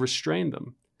kind of restrain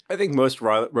them. I think most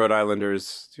Rhode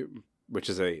Islanders, which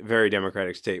is a very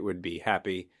Democratic state, would be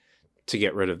happy to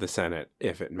get rid of the Senate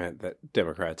if it meant that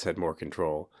Democrats had more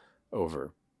control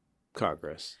over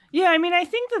Congress. Yeah, I mean, I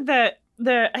think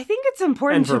I think it's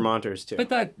important. And Vermonters too. Wait,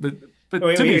 let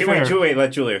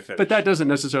Julia finish. But that doesn't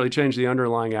necessarily change the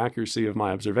underlying accuracy of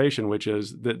my observation, which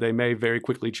is that they may very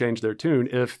quickly change their tune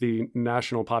if the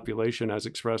national population, as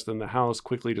expressed in the House,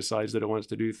 quickly decides that it wants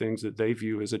to do things that they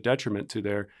view as a detriment to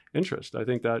their interest. I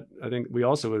think we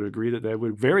also would agree that they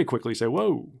would very quickly say,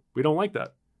 "Whoa, we don't like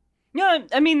that." Yeah,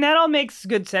 I mean, that all makes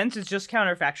good sense. It's just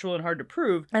counterfactual and hard to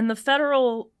prove. And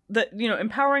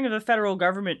empowering of the federal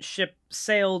government ship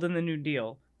sailed in the New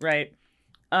Deal, right?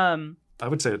 I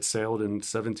would say it sailed in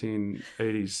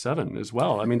 1787 as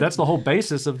well. I mean, that's the whole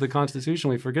basis of the Constitution.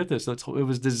 We forget this. It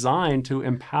was designed to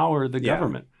empower the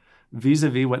government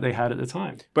vis-a-vis what they had at the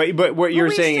time. But what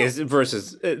you're saying is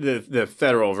versus the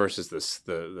federal versus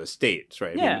the states,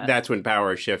 right? Yeah. I mean, that's when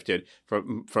power shifted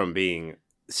from being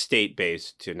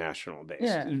state-based to national-based.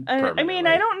 Yeah. I mean,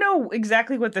 I don't know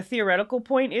exactly what the theoretical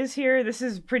point is here. This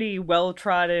is pretty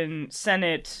well-trodden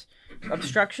Senate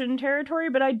obstruction territory,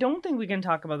 but I don't think we can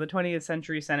talk about the 20th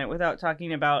century Senate without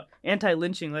talking about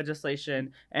anti-lynching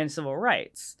legislation and civil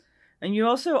rights. And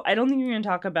I don't think you're going to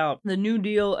talk about the New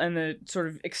Deal and the sort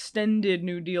of extended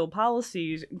New Deal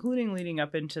policies, including leading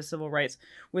up into civil rights,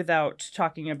 without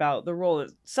talking about the role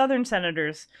that Southern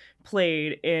senators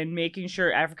played in making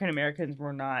sure African Americans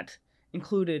were not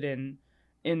included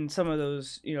in some of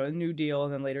those, New Deal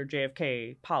and then later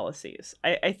JFK policies.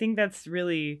 I think that's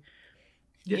really,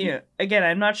 again,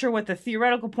 I'm not sure what the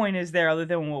theoretical point is there other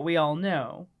than what we all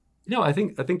know. No, I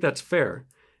think that's fair.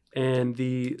 And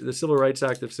the Civil Rights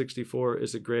Act of 64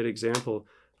 is a great example,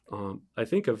 I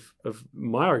think, of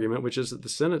my argument, which is that the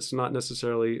Senate's not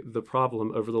necessarily the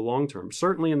problem over the long term,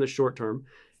 certainly in the short term.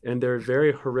 And there are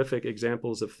very horrific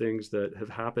examples of things that have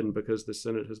happened because the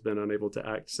Senate has been unable to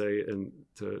act, say, and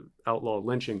to outlaw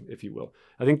lynching, if you will.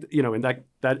 I think,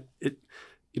 and it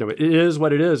is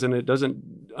what it is, and it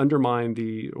doesn't undermine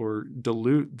or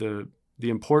dilute the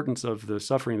importance of the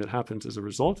suffering that happens as a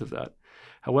result of that.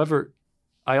 However,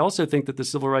 I also think that the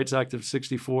Civil Rights Act of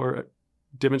 64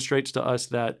 demonstrates to us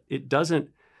that the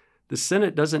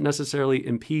Senate doesn't necessarily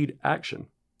impede action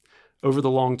over the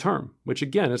long term, which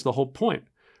again is the whole point,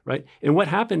 right? And what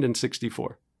happened in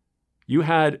 64? You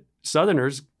had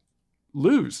Southerners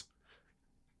lose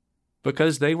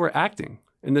because they were acting,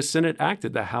 and the Senate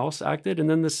acted, the House acted, and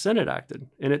then the Senate acted.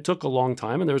 And it took a long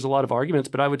time, and there was a lot of arguments,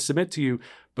 but I would submit to you,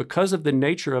 because of the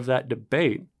nature of that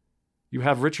debate, you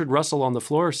have Richard Russell on the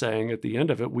floor saying at the end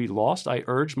of it, "We lost. I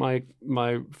urge my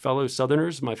fellow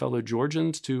Southerners, my fellow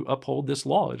Georgians to uphold this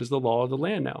law. It is the law of the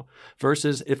land now."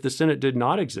 Versus if the Senate did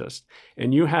not exist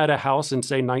and you had a House in,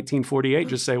 say, 1948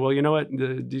 just say, "Well, you know what,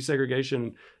 the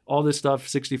desegregation, all this stuff,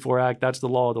 64 Act, that's the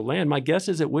law of the land," my guess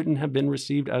is it wouldn't have been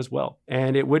received as well.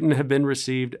 And it wouldn't have been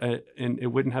received and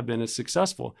it wouldn't have been as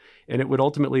successful. And it would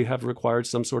ultimately have required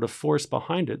some sort of force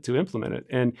behind it to implement it.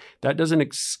 And that doesn't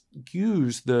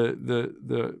excuse the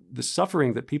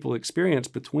suffering that people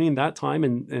experienced between that time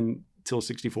and till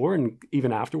 64 and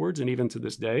even afterwards and even to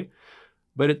this day.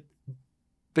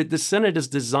 But the Senate is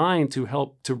designed to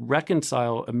help to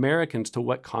reconcile Americans to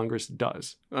what Congress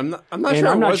does. I'm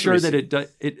not sure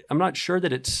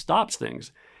that it stops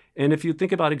things. And if you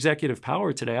think about executive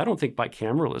power today, I don't think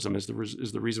bicameralism is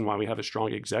the reason why we have a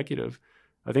strong executive.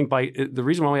 I think the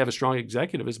reason why we have a strong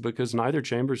executive is because neither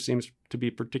chamber seems to be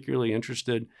particularly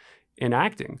interested in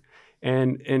acting.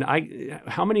 And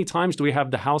how many times do we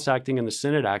have the House acting and the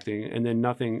Senate acting and then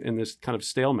nothing in this kind of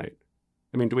stalemate?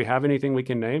 I mean, do we have anything we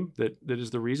can name that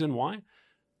is the reason why?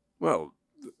 Well,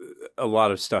 a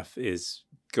lot of stuff the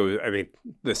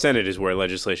Senate is where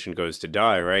legislation goes to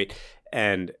die, right?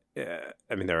 And there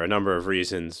are a number of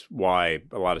reasons why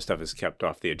a lot of stuff is kept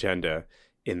off the agenda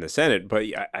in the Senate, but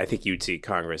I think you'd see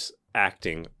Congress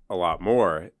acting a lot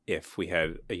more if we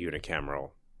had a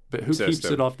unicameral But who keeps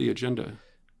it off the agenda?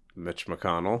 Mitch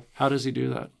McConnell. How does he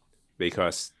do that?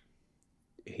 Because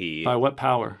by what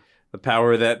power? The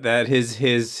power that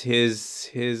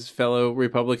his fellow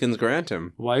Republicans grant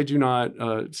him. Why do not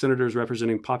senators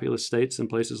representing populous states in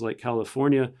places like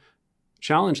California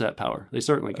challenge that power? They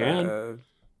certainly can.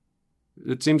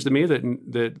 It seems to me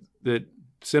that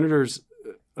senators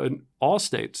in all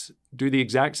states do the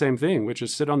exact same thing, which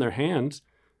is sit on their hands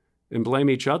and blame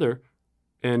each other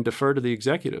and defer to the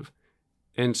executive.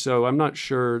 And so I'm not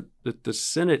sure that the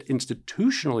Senate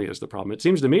institutionally is the problem. It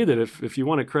seems to me that if you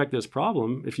want to correct this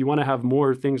problem, if you want to have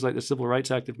more things like the Civil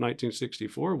Rights Act of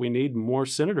 1964, we need more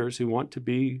senators who want to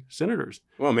be senators.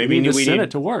 Well, maybe we need the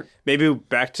Senate to work. Maybe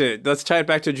let's tie it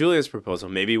back to Julia's proposal.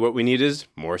 Maybe what we need is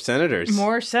more senators.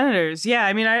 More senators. Yeah,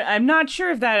 I mean, I'm not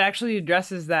sure if that actually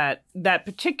addresses that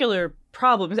particular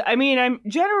problem. I mean, I'm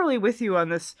generally with you on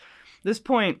this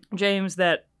point, James,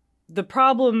 that the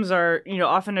problems are,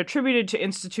 often attributed to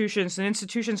institutions, and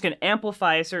institutions can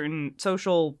amplify certain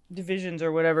social divisions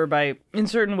or whatever in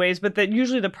certain ways, but that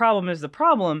usually the problem is the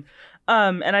problem.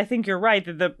 And I think you're right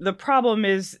that the problem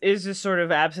is this sort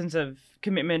of absence of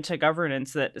commitment to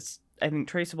governance that is, I think,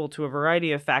 traceable to a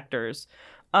variety of factors.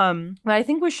 But I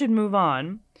think we should move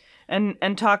on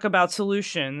and talk about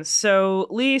solutions. So,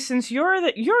 Lee, since you're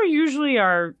usually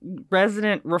our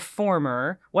resident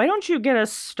reformer, why don't you get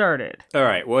us started? All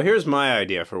right. Well, here's my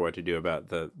idea for what to do about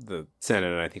the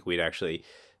Senate, and I think we'd actually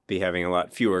be having a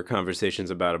lot fewer conversations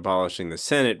about abolishing the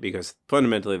Senate because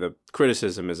fundamentally the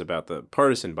criticism is about the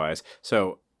partisan bias.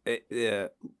 So,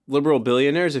 liberal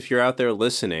billionaires, if you're out there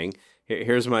listening,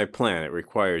 here's my plan. It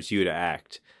requires you to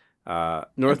act.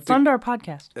 Fund our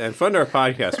podcast. And fund our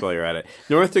podcast while you're at it.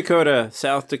 North Dakota,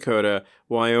 South Dakota,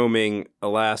 Wyoming,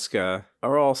 Alaska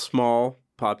are all small,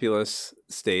 populous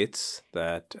states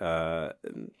that are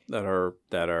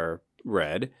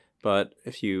red. But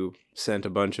if you sent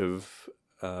a bunch of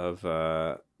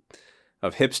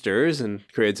hipsters and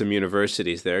created some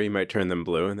universities there, you might turn them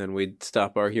blue, and then we'd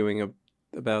stop arguing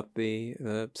about the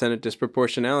Senate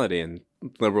disproportionality, and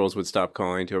liberals would stop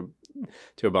calling to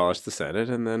abolish the Senate,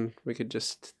 and then we could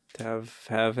just have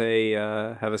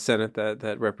a Senate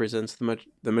that represents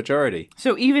the majority.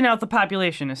 So even out the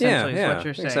population, essentially, is what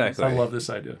you're saying. Exactly. I love this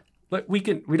idea. But we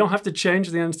don't have to change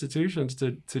the institutions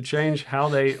to change how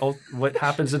what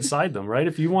happens inside them, right?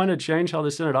 If you want to change how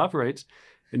the Senate operates,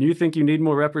 and you think you need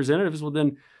more representatives, well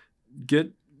then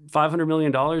get $500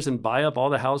 million and buy up all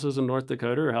the houses in North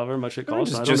Dakota or however much it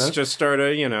costs. Just start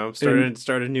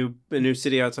a new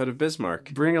city outside of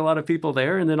Bismarck. Bring a lot of people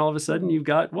there, and then all of a sudden you've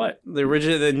got what?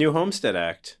 The new Homestead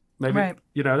Act. Maybe right.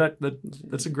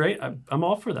 That's a great. I'm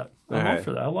all for that. All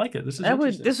for that. I like it.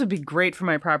 This would be great for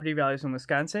my property values in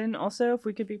Wisconsin. Also, if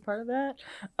we could be part of that.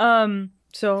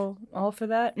 So all for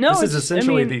that. No, this is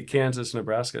essentially the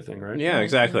Kansas-Nebraska thing, right? Yeah,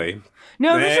 exactly.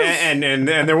 No, and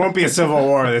there won't be a civil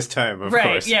war this time, of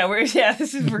course. Yeah, we're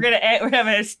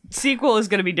having a sequel is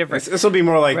gonna be different. This will be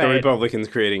more like the Republicans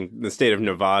creating the state of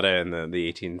Nevada in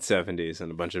the 1870s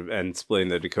and splitting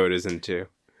the Dakotas into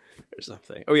or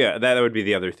something. Oh yeah, that would be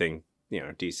the other thing.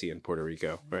 DC and Puerto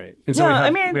Rico, right? And so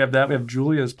we have that. We have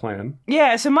Julia's plan.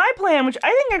 Yeah, so my plan, which I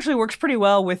think actually works pretty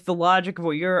well with the logic of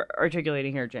what you're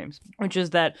articulating here, James, which is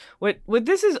that what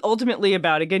this is ultimately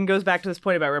about, again, goes back to this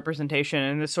point about representation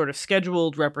and this sort of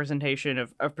scheduled representation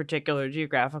of particular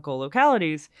geographical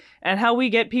localities and how we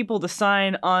get people to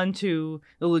sign on to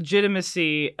the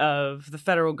legitimacy of the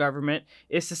federal government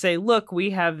is to say, look,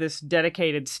 we have this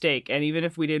dedicated stake, and even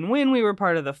if we didn't win, we were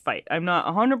part of the fight. I'm not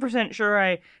 100% sure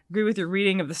I agree with your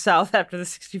reading of the South after the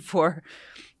 64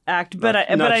 Act, but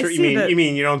I see you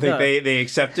mean you don't think they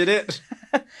accepted it?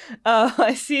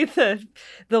 I see the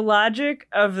logic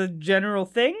of the general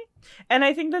thing, and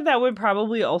I think that would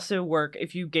probably also work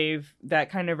if you gave that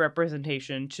kind of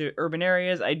representation to urban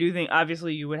areas. I do think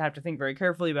obviously you would have to think very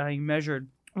carefully about how you measured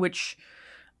which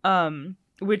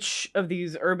of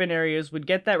these urban areas would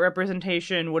get that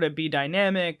representation. Would it be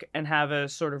dynamic and have a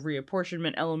sort of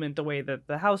reapportionment element the way that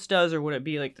the House does, or would it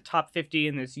be like the top 50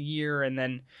 in this year and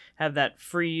then have that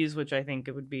freeze, which I think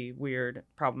it would be weird,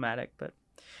 problematic, but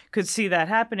could see that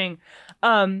happening.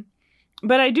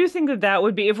 But I do think that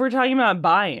would be, if we're talking about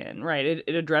buy-in, right,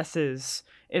 it addresses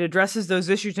those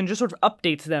issues and just sort of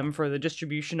updates them for the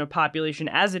distribution of population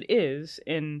as it is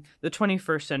in the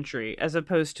 21st century, as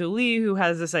opposed to Lee, who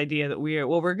has this idea that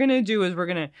what we're going to do is we're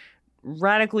going to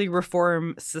radically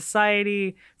reform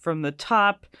society from the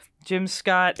top. Jim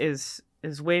Scott is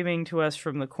waving to us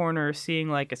from the corner, seeing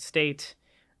like a state.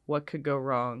 what could go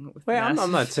wrong with Wait, I'm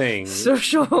massive not saying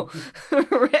social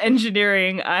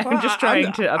engineering. I'm just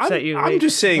trying to upset you. I'm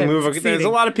just saying move. There's succeeding. a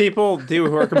lot of people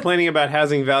who are complaining about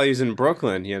housing values in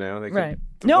Brooklyn. You know, Right.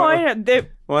 No,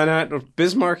 why not?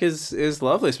 Bismarck is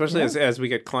lovely, especially as we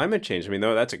get climate change. I mean,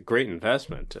 though, that's a great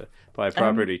investment to buy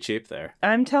property cheap there.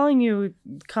 I'm telling you,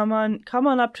 come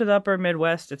on up to the upper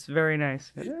Midwest. It's very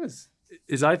nice. It is.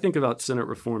 As I think about Senate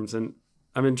reforms, and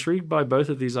I'm intrigued by both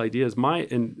of these ideas.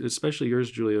 And especially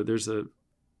yours, Julia,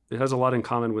 it has a lot in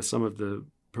common with some of the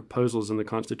proposals in the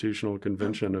Constitutional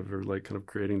Convention of like kind of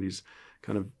creating these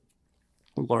kind of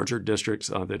larger districts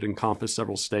that encompass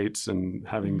several states and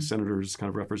having senators kind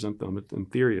of represent them. In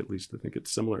theory, at least, I think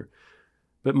it's similar.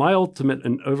 But my ultimate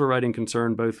and overriding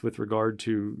concern, both with regard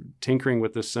to tinkering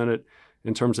with the Senate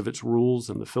in terms of its rules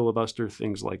and the filibuster,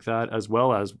 things like that, as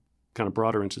well as kind of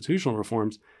broader institutional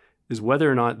reforms, is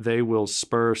whether or not they will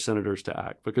spur senators to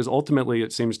act. Because ultimately,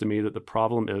 it seems to me that the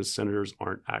problem is senators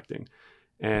aren't acting.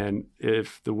 And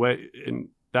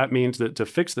that means that to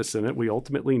fix the Senate, we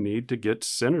ultimately need to get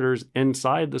senators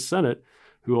inside the Senate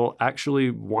who will actually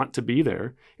want to be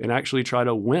there and actually try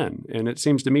to win. And it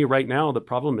seems to me right now, the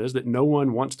problem is that no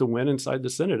one wants to win inside the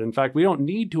Senate. In fact, we don't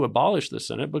need to abolish the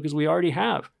Senate because we already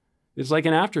have. It's like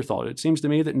an afterthought. It seems to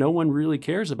me that no one really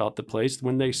cares about the place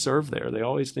when they serve there. They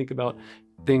always think about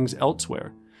things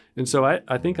elsewhere. And so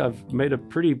I think I've made a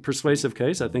pretty persuasive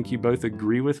case. I think you both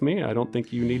agree with me. I don't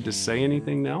think you need to say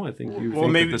anything now. I think you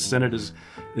think that the Senate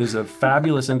is a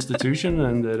fabulous institution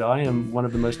and that I am one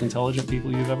of the most intelligent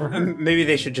people you've ever heard. Maybe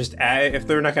they should just, if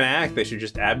they're not going to act, they should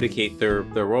just abdicate their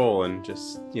role and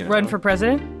just, run for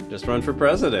president? Just run for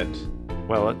president.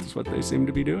 Well, that's what they seem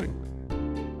to be doing.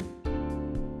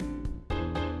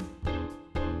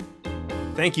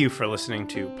 Thank you for listening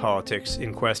to Politics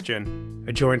in Question,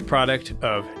 a joint product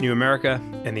of New America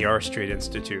and the R Street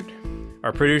Institute.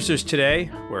 Our producers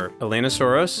today were Elena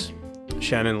Soros,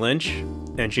 Shannon Lynch,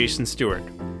 and Jason Stewart,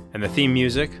 and the theme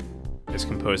music is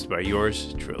composed by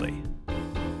yours truly.